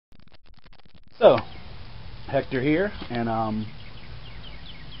So, Hector here, and I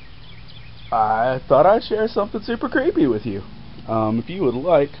thought I'd share something super creepy with you. If you would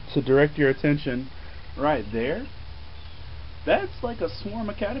like to direct your attention right there, that's like a swarm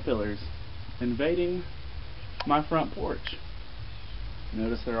of caterpillars invading my front porch.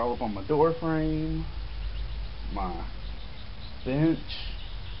 Notice they're all up on my door frame, my bench,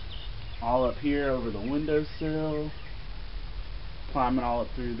 all up here over the windowsill, climbing all up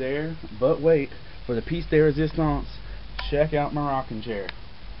through there. But wait, for the piece de resistance, check out my rocking chair.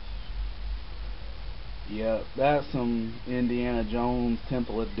 Yep, that's some Indiana Jones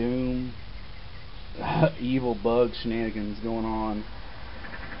Temple of Doom evil bug shenanigans going on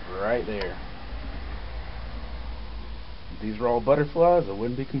right there. If these were all butterflies, I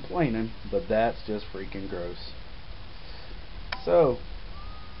wouldn't be complaining, but that's just freaking gross. So,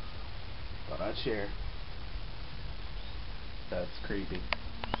 thought I'd share. That's creepy.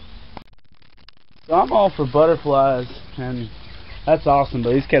 So I'm all for butterflies, and that's awesome,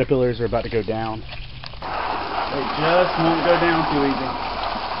 but these caterpillars are about to go down. They just won't go down too easy.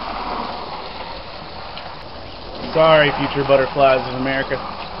 Sorry, future butterflies of America.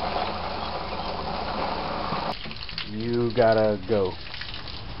 You gotta go.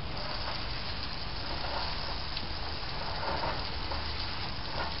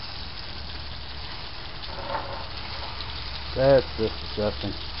 That's just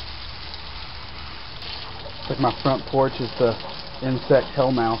disgusting. It's like my front porch is the insect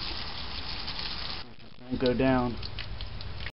hellmouth. Don't go down.